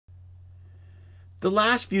The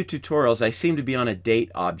last few tutorials I seem to be on a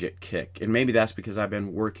date object kick, and maybe that's because I've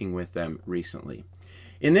been working with them recently.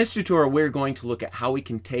 In this tutorial, we're going to look at how we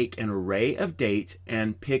can take an array of dates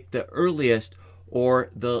and pick the earliest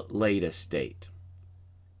or the latest date.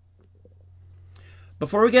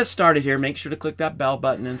 Before we get started here, make sure to click that bell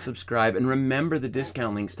button and subscribe, and remember the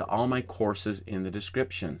discount links to all my courses in the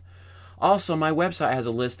description. Also, my website has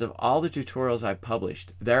a list of all the tutorials I've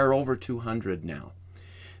published. There are over 200 now.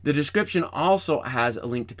 The description also has a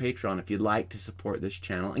link to Patreon if you'd like to support this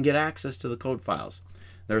channel and get access to the code files.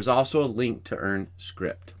 There's also a link to earn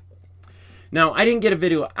script. Now, I didn't get a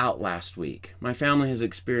video out last week. My family has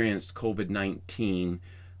experienced COVID-19 a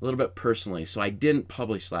little bit personally, so I didn't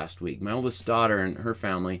publish last week. My oldest daughter and her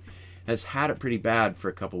family has had it pretty bad for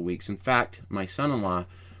a couple of weeks. In fact, my son-in-law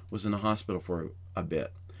was in the hospital for a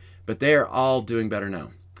bit, but they are all doing better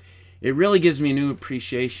now. It really gives me a new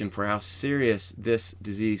appreciation for how serious this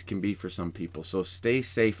disease can be for some people, so stay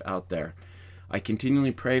safe out there. I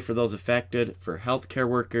continually pray for those affected, for healthcare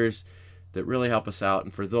workers that really help us out,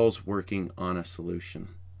 and for those working on a solution.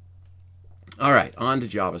 All right, on to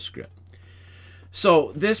JavaScript.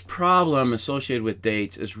 So this problem associated with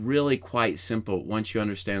dates is really quite simple once you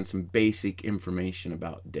understand some basic information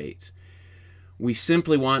about dates. We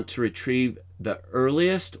simply want to retrieve the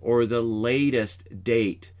earliest or the latest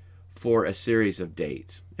date for a series of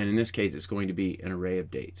dates. And in this case, it's going to be an array of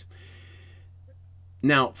dates.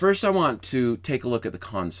 Now, first I want to take a look at the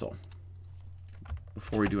console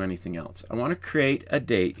before we do anything else. I want to create a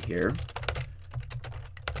date here.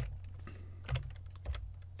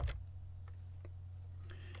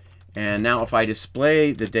 And now if I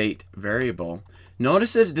display the date variable,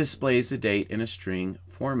 notice that it displays the date in a string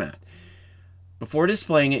format. Before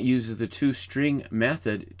displaying it, uses the toString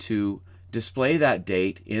method to display that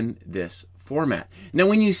date in this format. Now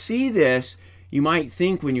when you see this, you might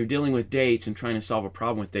think, when you're dealing with dates and trying to solve a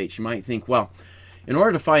problem with dates, you might think, well, in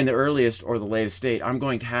order to find the earliest or the latest date, I'm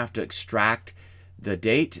going to have to extract the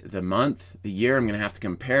date, the month, the year. I'm going to have to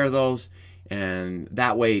compare those, and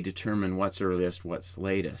that way determine what's earliest, what's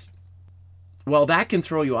latest. Well, that can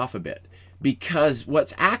throw you off a bit, because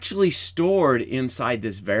what's actually stored inside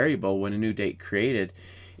this variable when a new date created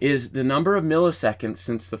is the number of milliseconds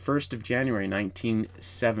since the 1st of January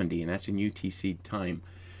 1970, and that's in UTC time.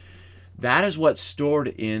 That is what's stored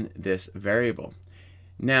in this variable.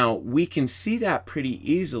 Now, we can see that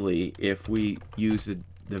pretty easily if we use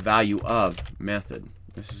the value of method.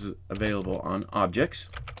 This is available on objects.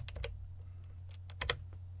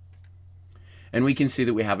 And we can see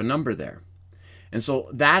that we have a number there. And so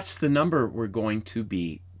that's the number we're going to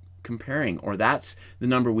be comparing, or that's the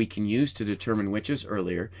number we can use to determine which is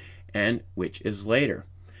earlier and which is later.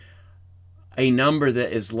 A number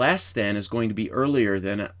that is less than is going to be earlier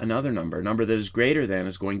than another number. A number that is greater than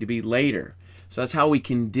is going to be later. So that's how we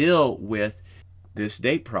can deal with this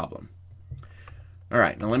date problem. All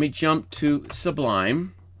right, now let me jump to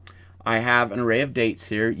Sublime. I have an array of dates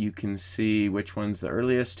here. You can see which one's the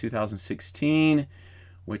earliest, 2016,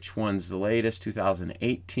 which one's the latest,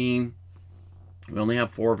 2018. We only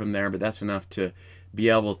have 4 of them there, but that's enough to be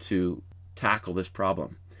able to tackle this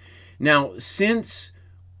problem. Now, since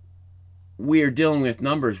we are dealing with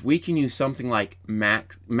numbers, we can use something like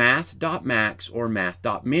math.max or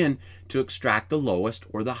math.min to extract the lowest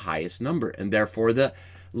or the highest number, and therefore the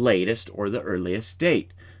latest or the earliest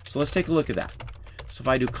date. So let's take a look at that. So if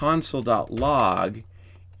I do console.log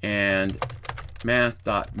and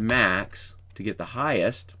math.max to get the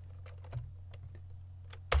highest,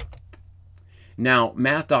 now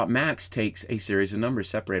math.max takes a series of numbers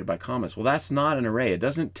separated by commas. Well, that's not an array. It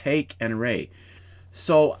doesn't take an array.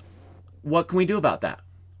 So what can we do about that?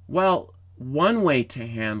 Well, one way to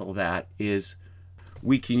handle that is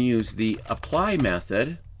we can use the apply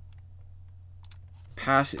method,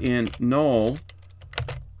 pass in null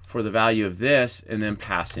for the value of this, and then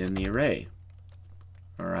pass in the array.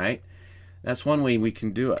 All right, that's one way we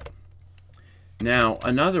can do it. Now,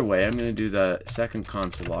 another way, I'm going to do the second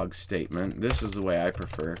console log statement. This is the way I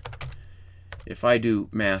prefer. If I do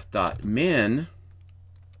math.min,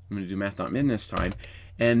 I'm going to do math.min this time,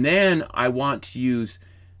 and then I want to use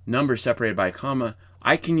numbers separated by a comma,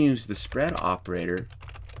 I can use the spread operator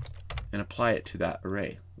and apply it to that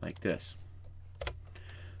array like this.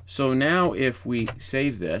 So now if we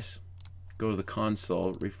save this, go to the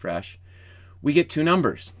console, refresh, we get 2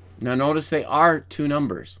 numbers. Now notice they are 2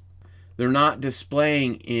 numbers. They're not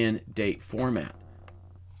displaying in date format.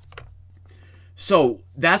 So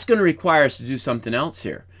that's going to require us to do something else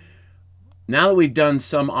here. Now that we've done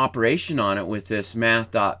some operation on it with this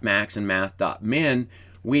math.max and math.min,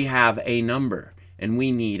 we have a number, and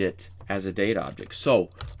we need it as a date object. So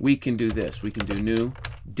we can do this. We can do new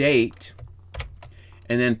date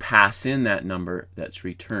and then pass in that number that's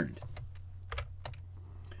returned.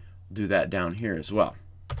 Do that down here as well.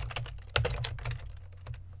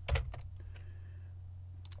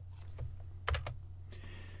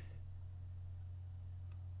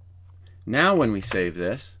 Now when we save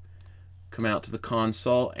this, come out to the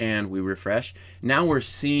console and we refresh, now we're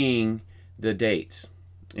seeing the dates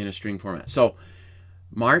in a string format. So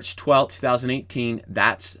March 12th, 2018,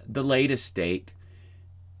 that's the latest date.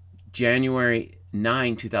 January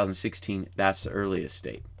 9, 2016, that's the earliest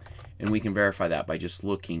date. And we can verify that by just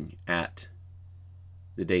looking at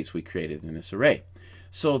the dates we created in this array.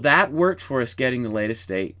 So that worked for us getting the latest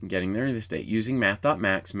date and getting the earliest date using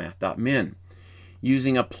math.max, math.min.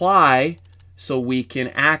 Using apply so we can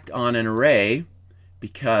act on an array,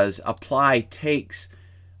 because apply takes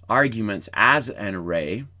arguments as an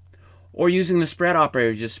array, or using the spread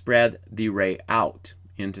operator, just spread the array out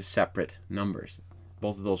into separate numbers.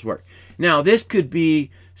 Both of those work. Now this could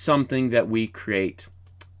be something that we create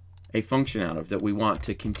a function out of that we want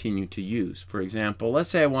to continue to use. For example, let's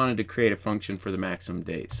say I wanted to create a function for the maximum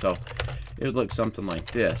date. So it would look something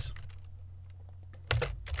like this.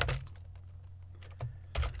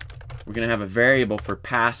 We're going to have a variable for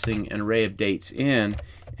passing an array of dates in,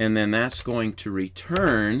 and then that's going to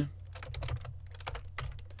return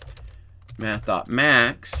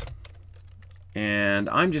math.max, and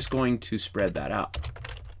I'm just going to spread that out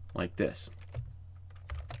like this.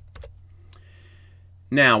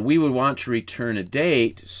 Now we would want to return a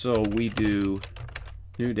date, so we do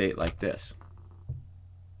new date like this.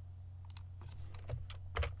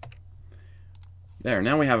 There,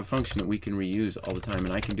 now we have a function that we can reuse all the time,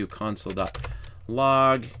 and I can do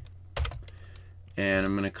console.log, and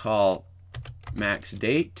I'm going to call max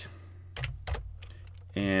date,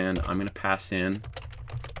 and I'm going to pass in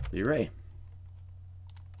the array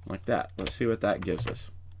like that. Let's see what that gives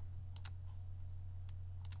us.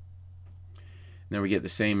 Now we get the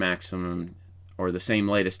same maximum or the same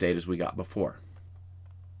latest date as we got before.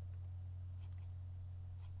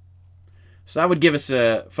 So that would give us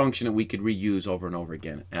a function that we could reuse over and over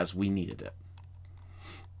again as we needed it.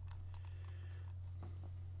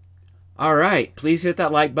 All right, please hit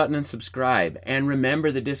that like button and subscribe. And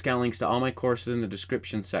remember the discount links to all my courses in the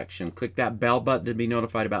description section. Click that bell button to be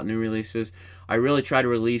notified about new releases. I really try to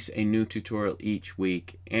release a new tutorial each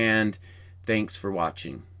week. And thanks for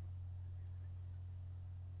watching.